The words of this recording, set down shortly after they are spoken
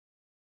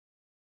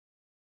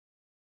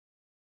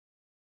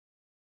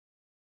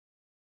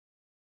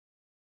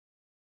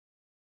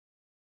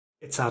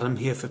It's Adam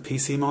here for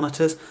PC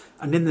Monitors,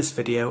 and in this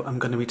video I'm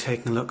going to be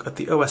taking a look at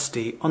the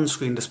OSD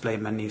on-screen display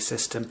menu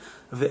system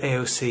of the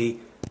AOC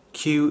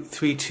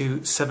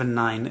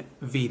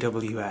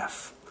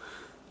Q3279VWF.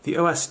 The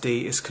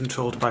OSD is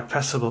controlled by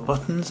pressable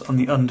buttons on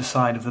the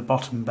underside of the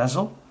bottom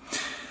bezel.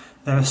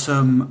 There are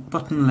some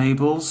button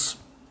labels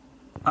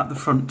at the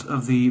front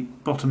of the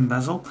bottom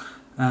bezel,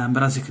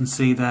 but as you can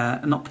see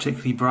they're not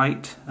particularly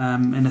bright.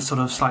 In a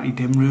sort of slightly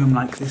dim room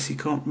like this you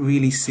can't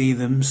really see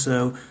them,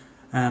 so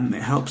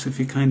it helps if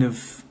you're kind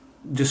of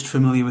just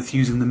familiar with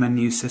using the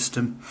menu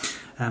system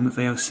of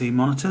AOC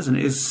monitors, and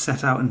it is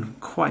set out in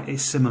quite a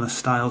similar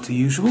style to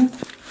usual.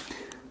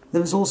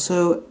 There's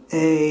also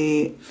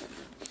a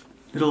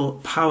little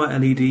power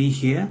LED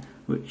here,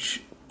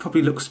 which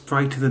probably looks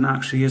brighter than it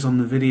actually is on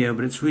the video,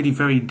 but it's really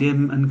very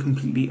dim and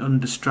completely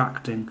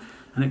undistracting,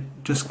 and it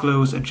just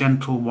glows a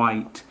gentle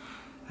white.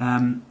 I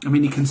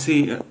mean, you can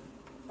see a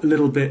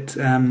little bit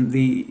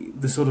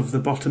the sort of the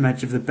bottom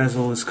edge of the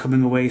bezel is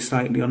coming away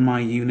slightly on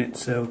my unit,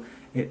 so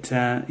it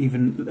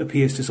even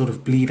appears to sort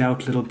of bleed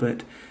out a little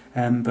bit,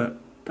 but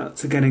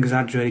that's again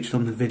exaggerated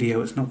on the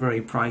video. It's not very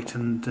bright,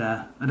 and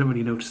I don't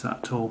really notice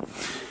that at all.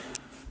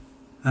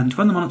 And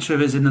when the monitor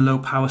is in the low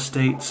power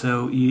state,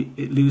 so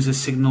it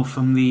loses signal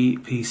from the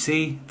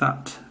PC,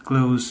 that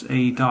glows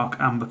a dark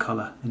amber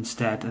colour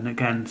instead, and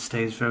again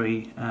stays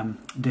very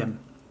dim.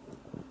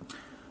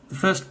 The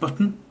first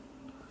button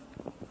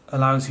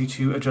allows you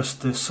to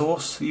adjust the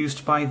source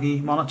used by the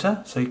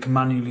monitor, so you can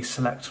manually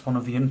select one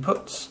of the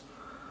inputs.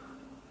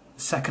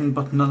 The second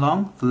button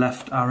along, the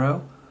left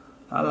arrow,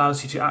 that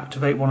allows you to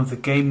activate one of the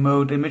game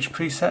mode image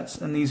presets,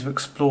 and these are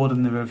explored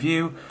in the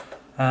review.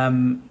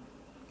 I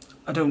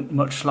don't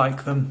much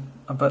like them,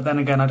 but then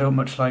again I don't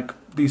much like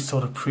these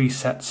sort of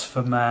presets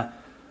from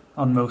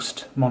on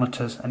most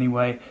monitors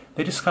anyway.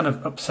 They just kind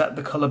of upset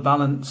the colour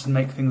balance and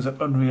make things look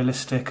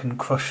unrealistic and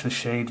crush the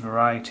shade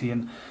variety,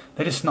 and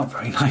they're just not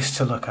very nice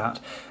to look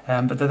at,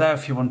 but they're there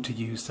if you want to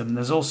use them.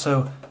 There's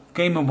also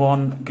Gamer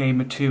 1,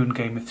 Gamer 2 and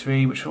Gamer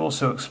 3, which are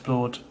also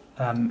explored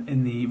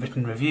in the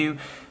written review,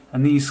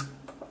 and these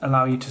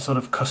allow you to sort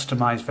of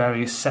customise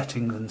various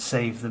settings and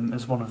save them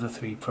as one of the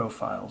three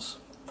profiles.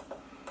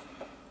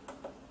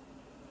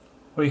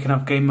 Or you can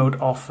have game mode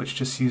off, which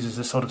just uses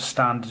the sort of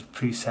standard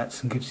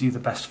presets and gives you the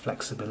best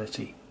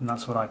flexibility, and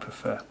that's what I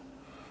prefer.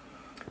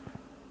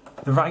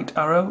 The right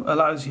arrow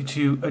allows you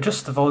to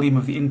adjust the volume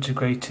of the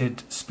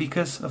integrated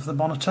speakers of the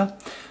monitor,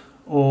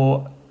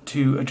 or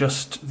to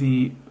adjust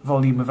the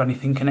volume of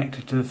anything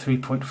connected to the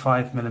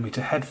 3.5mm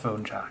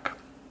headphone jack.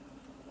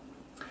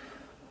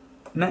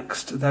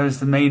 Next, there is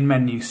the main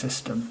menu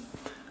system.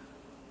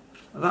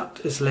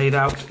 That is laid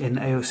out in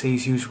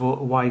AOC's usual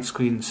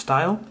widescreen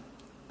style.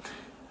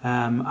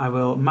 I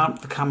will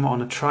mount the camera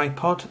on a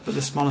tripod, but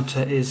this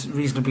monitor is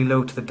reasonably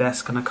low to the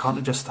desk and I can't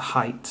adjust the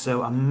height,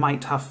 so I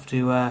might have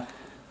to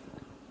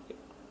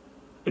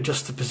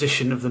adjust the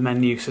position of the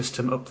menu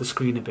system up the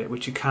screen a bit,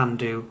 which you can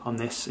do on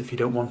this if you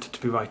don't want it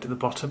to be right at the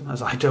bottom,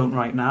 as I don't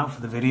right now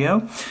for the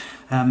video.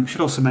 Should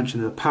also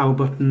mention the power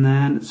button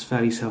there, and it's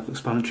fairly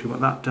self-explanatory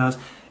what that does.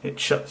 It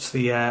shuts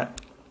the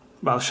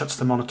shuts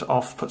the monitor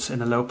off, puts it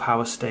in a low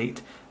power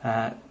state,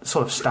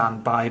 sort of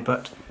standby,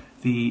 but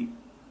the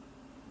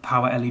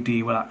power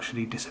LED will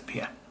actually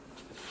disappear.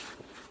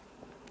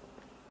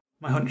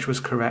 My hunch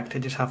was correct. I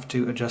just have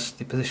to adjust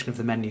the position of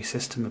the menu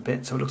system a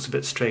bit, so it looks a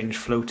bit strange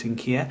floating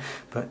here,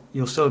 but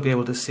you'll still be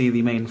able to see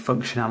the main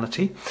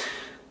functionality.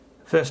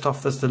 First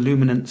off, there's the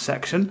luminance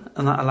section,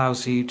 and that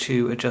allows you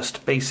to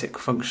adjust basic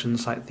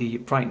functions like the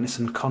brightness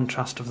and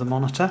contrast of the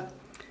monitor.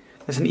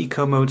 There's an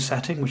eco mode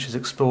setting, which is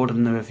explored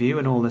in the review,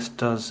 and all this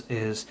does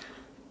is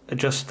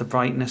adjust the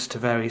brightness to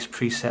various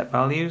preset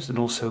values, and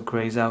also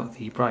greys out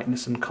the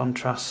brightness and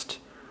contrast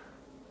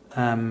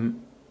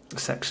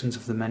sections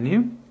of the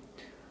menu.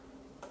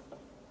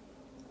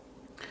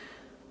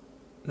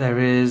 There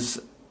is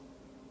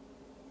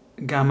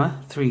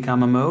three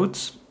gamma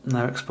modes, and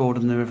they're explored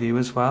in the review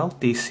as well.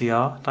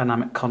 DCR,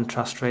 dynamic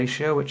contrast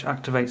ratio, which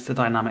activates the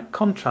dynamic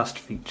contrast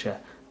feature,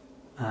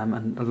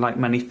 and like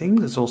many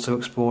things, it's also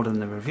explored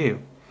in the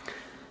review.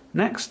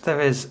 Next, there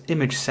is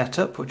image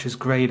setup, which is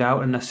greyed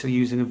out unless you're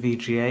using a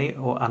VGA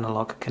or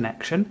analog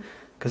connection,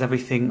 because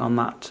everything on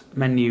that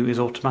menu is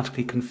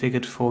automatically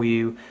configured for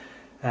you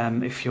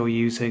if you're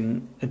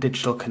using a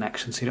digital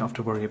connection, so you don't have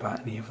to worry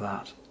about any of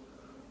that.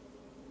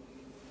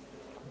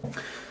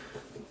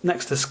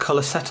 Next, there's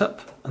colour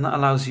setup, and that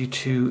allows you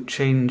to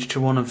change to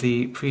one of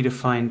the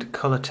predefined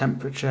colour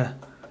temperature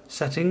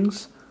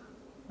settings.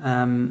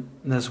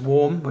 There's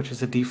warm, which is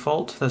the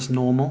default. There's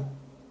normal,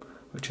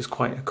 which is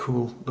quite a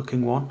cool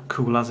looking one.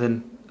 Cool as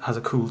in has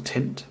a cool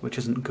tint, which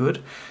isn't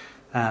good.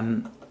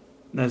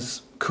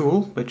 There's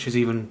cool, which is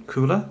even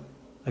cooler.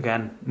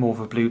 Again, more of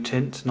a blue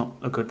tint, not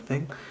a good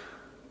thing.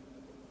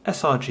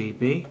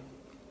 sRGB,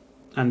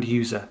 and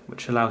user,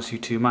 which allows you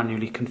to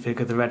manually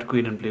configure the red,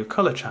 green and blue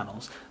colour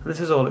channels. And this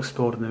is all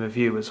explored in the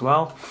review as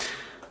well.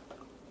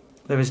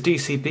 There is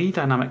DCB,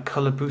 dynamic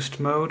colour boost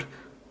mode,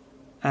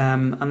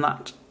 and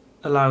that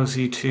allows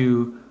you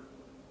to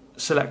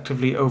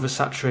selectively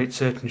oversaturate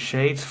certain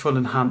shades. Full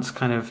Enhance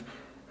kind of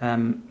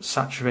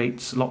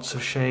saturates lots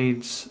of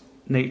shades.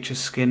 Nature's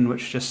Skin,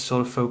 which just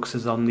sort of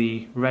focuses on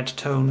the red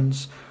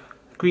tones.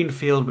 Green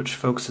Field, which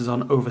focuses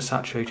on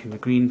oversaturating the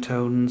green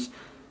tones.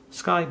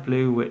 Sky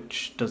Blue,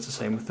 which does the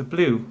same with the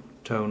blue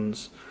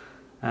tones.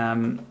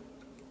 The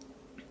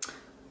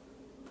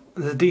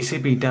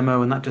DCB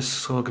demo, and that just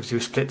sort of gives you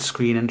a split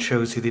screen and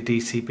shows you the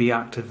DCB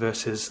active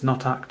versus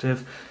not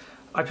active.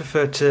 I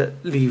prefer to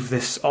leave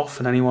this off,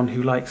 and anyone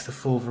who likes the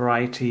full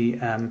variety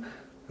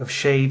of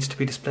shades to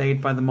be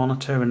displayed by the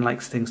monitor and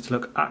likes things to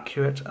look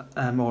accurate,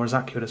 or as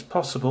accurate as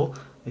possible,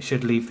 they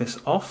should leave this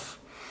off.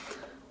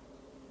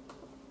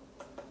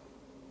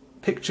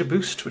 Picture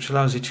Boost, which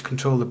allows you to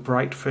control the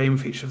bright frame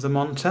feature of the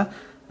monitor.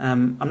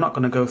 I'm not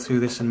going to go through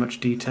this in much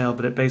detail,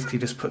 but it basically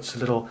just puts a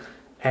little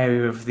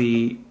area of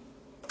the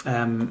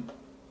a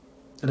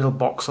little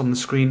box on the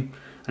screen,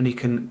 and you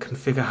can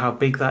configure how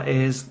big that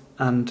is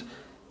and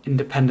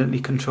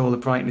independently control the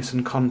brightness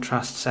and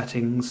contrast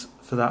settings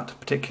for that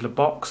particular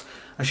box.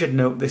 I should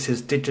note this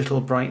is digital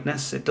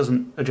brightness. It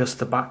doesn't adjust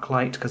the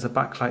backlight, because the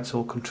backlight's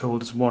all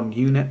controlled as one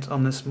unit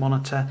on this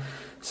monitor,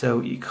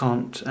 so you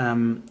can't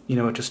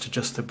just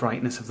adjust the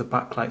brightness of the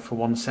backlight for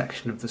one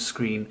section of the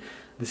screen.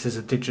 This is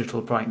a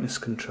digital brightness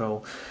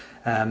control.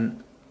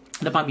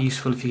 That might be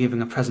useful if you're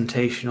giving a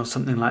presentation or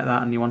something like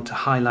that and you want to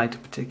highlight a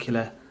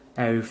particular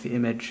area of the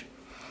image.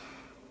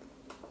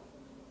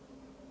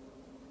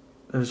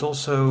 There's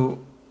also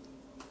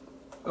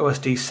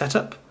OSD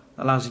setup,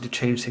 that allows you to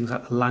change things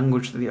like the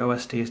language that the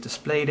OSD is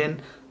displayed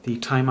in, the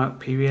timeout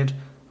period,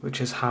 which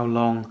is how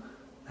long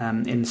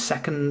in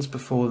seconds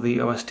before the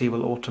OSD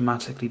will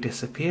automatically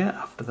disappear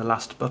after the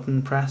last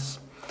button press.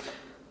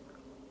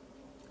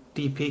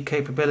 DP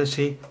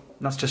capability,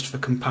 that's just for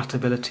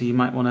compatibility. You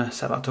might want to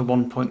set that to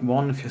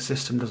 1.1 if your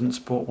system doesn't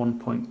support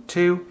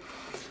 1.2.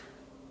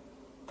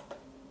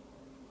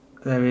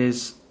 There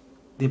is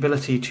the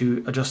ability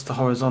to adjust the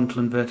horizontal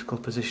and vertical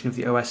position of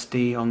the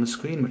OSD on the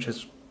screen, which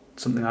is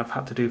something I've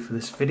had to do for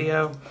this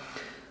video.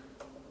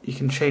 You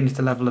can change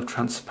the level of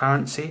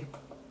transparency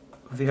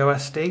of the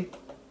OSD.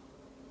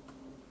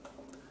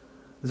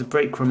 There's a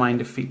break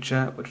reminder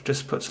feature, which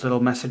just puts a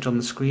little message on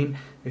the screen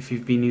if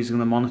you've been using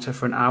the monitor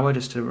for an hour,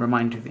 just to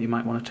remind you that you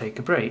might want to take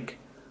a break.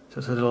 So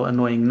it's a little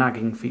annoying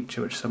nagging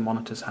feature which some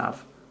monitors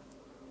have,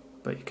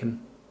 but you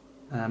can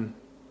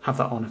have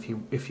that on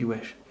if you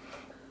wish.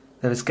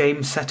 There is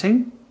game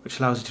setting, which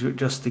allows you to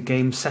adjust the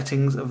game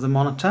settings of the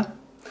monitor.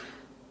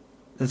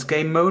 There's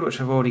game mode, which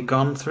I've already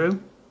gone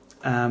through.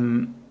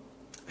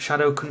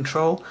 Shadow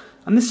control,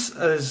 and this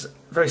is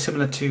very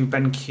similar to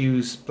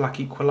BenQ's black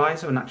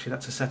equalizer, and actually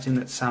that's a setting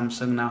that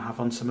Samsung now have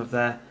on some of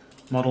their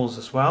models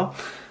as well.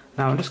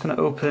 Now I'm just going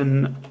to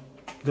open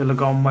the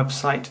Lagom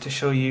website to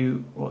show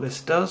you what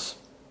this does.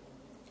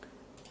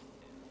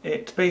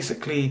 It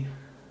basically,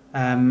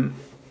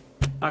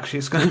 actually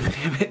it's going to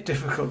be a bit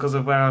difficult because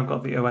of where I've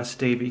got the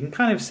OSD, but you can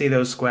kind of see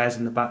those squares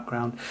in the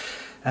background.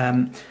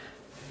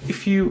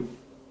 If you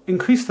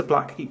increase the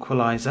black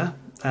equalizer,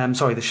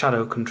 the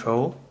shadow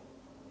control,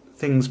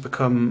 things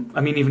become,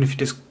 even if you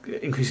just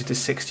increase it to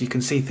 60, you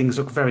can see things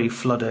look very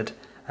flooded.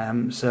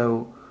 It's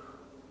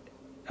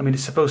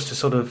supposed to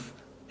sort of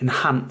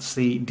enhance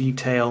the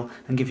detail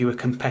and give you a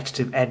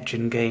competitive edge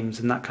in games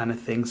and that kind of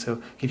thing, so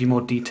give you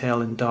more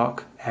detail in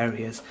dark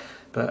areas.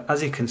 But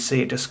as you can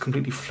see, it just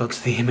completely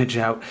floods the image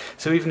out.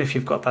 So even if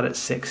you've got that at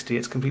 60,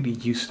 it's completely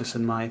useless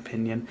in my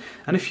opinion.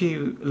 And if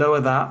you lower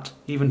that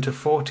even to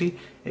 40,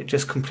 it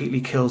just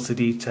completely kills the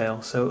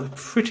detail. So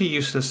pretty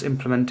useless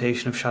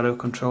implementation of shadow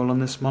control on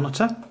this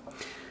monitor.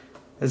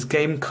 There's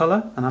game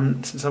color,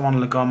 and since I'm on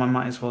Lagom, I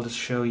might as well just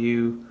show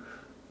you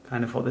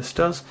kind of what this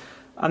does.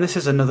 And this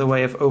is another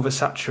way of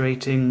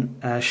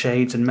oversaturating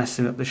shades and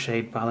messing up the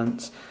shade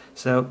balance.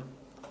 So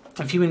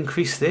if you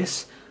increase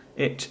this,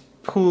 it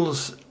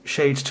pulls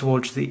shades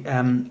towards the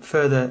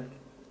further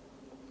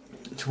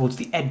towards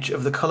the edge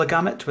of the colour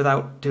gamut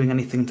without doing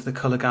anything to the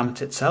colour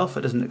gamut itself.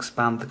 It doesn't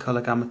expand the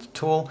colour gamut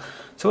at all.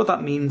 So what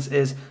that means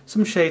is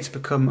some shades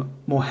become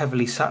more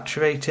heavily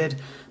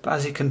saturated, but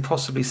as you can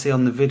possibly see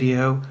on the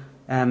video,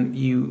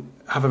 you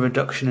have a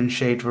reduction in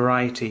shade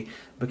variety,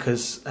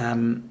 because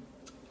on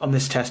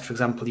this test, for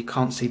example, you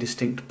can't see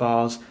distinct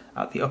bars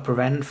at the upper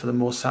end for the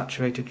more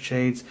saturated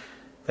shades.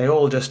 They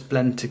all just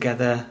blend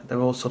together, they're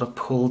all sort of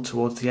pulled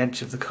towards the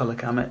edge of the colour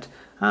gamut,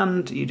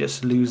 and you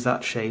just lose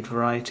that shade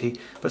variety.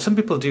 But some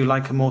people do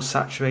like a more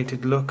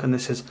saturated look, and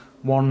this is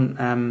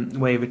one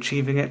way of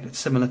achieving it. It's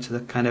similar to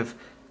the kind of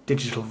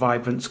digital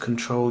vibrance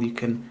control you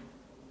can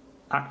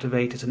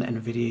activate as an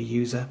NVIDIA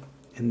user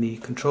in the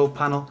control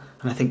panel,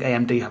 and I think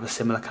AMD have a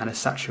similar kind of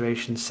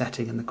saturation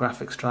setting in the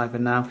graphics driver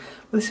now.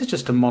 But this is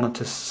just a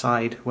monitor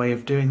side way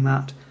of doing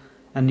that,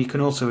 and you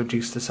can also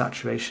reduce the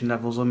saturation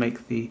levels or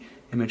make the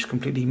image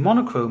completely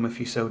monochrome if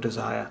you so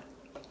desire.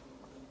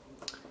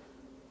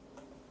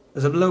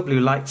 There's a low blue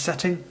light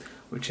setting,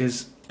 which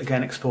is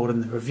again explored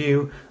in the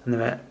review, and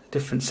there are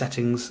different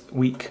settings: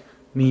 weak,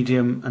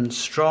 medium and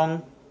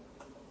strong.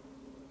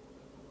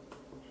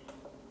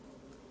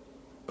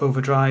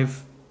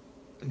 Overdrive,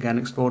 again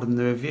explored in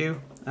the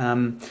review.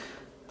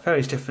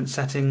 Various different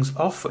settings.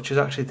 Off, which is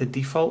actually the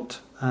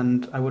default,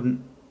 and I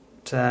wouldn't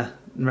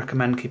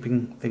recommend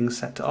keeping things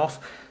set to off.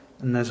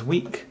 And there's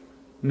weak,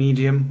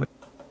 medium,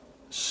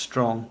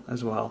 strong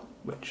as well,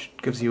 which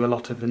gives you a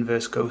lot of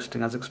inverse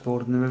ghosting as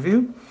explored in the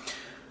review.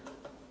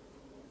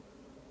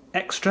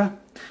 Extra,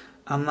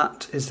 and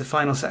that is the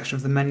final section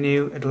of the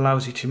menu. It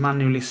allows you to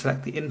manually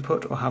select the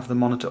input or have the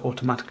monitor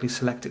automatically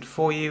select it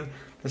for you.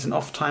 There's an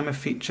off timer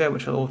feature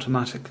which will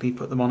automatically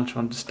put the monitor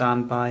onto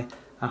standby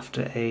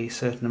after a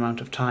certain amount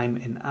of time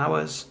in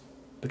hours,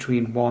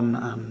 between 1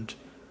 and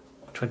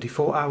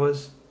 24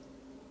 hours.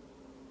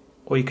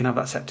 Or you can have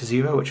that set to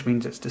 0, which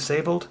means it's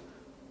disabled.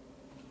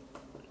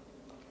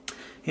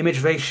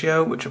 Image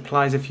ratio, which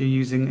applies if you're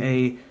using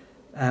a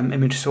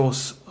image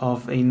source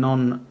of a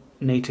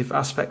non-native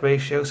aspect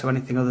ratio, so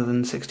anything other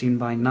than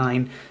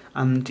 16:9,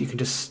 and you can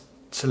just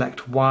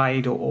select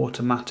wide or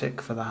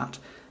automatic for that,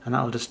 and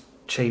that'll just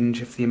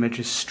change if the image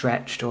is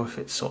stretched or if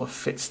it sort of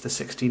fits the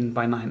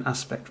 16:9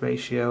 aspect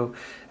ratio,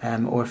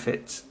 or if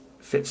it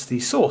fits the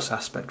source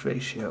aspect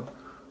ratio.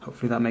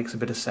 Hopefully that makes a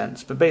bit of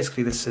sense, but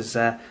basically this is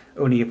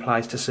only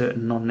applies to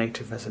certain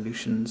non-native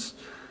resolutions.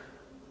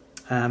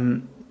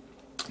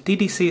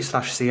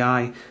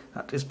 DDC/CI,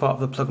 that is part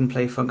of the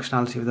plug-and-play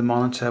functionality of the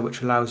monitor,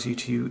 which allows you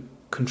to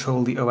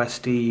control the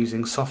OSD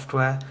using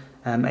software.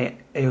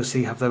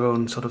 AOC have their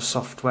own sort of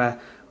software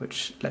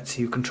which lets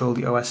you control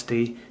the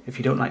OSD if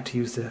you don't like to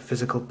use the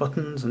physical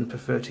buttons and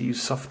prefer to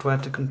use software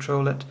to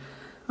control it.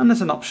 And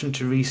there's an option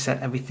to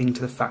reset everything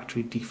to the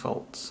factory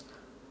defaults.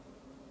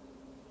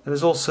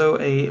 There's also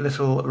a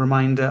little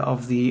reminder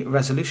of the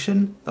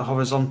resolution, the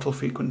horizontal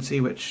frequency,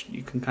 which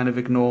you can kind of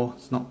ignore,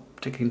 it's not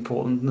particularly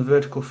important, and the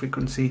vertical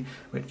frequency,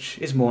 which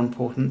is more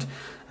important.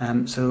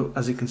 So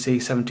as you can see,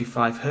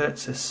 75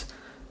 Hz, this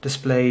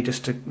display,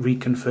 just to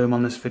reconfirm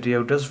on this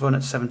video, does run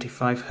at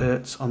 75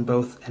 Hz on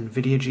both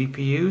NVIDIA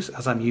GPUs,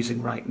 as I'm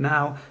using right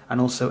now,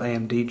 and also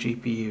AMD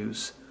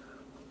GPUs.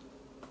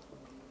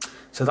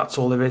 So that's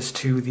all there is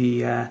to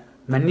the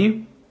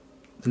menu.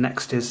 The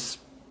next is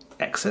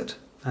exit.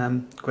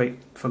 Great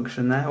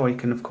function there, or you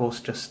can of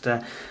course just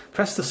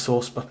press the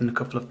source button a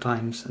couple of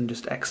times and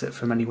just exit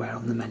from anywhere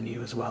on the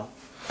menu as well.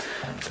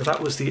 So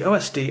that was the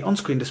OSD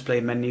on-screen display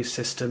menu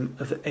system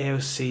of the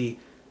AOC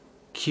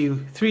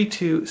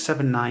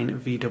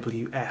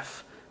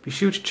Q3279VWF. Be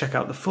sure to check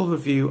out the full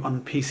review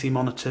on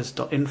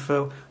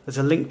pcmonitors.info. There's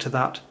a link to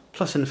that,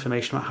 plus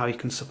information about how you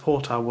can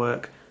support our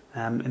work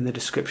in the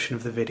description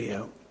of the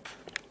video.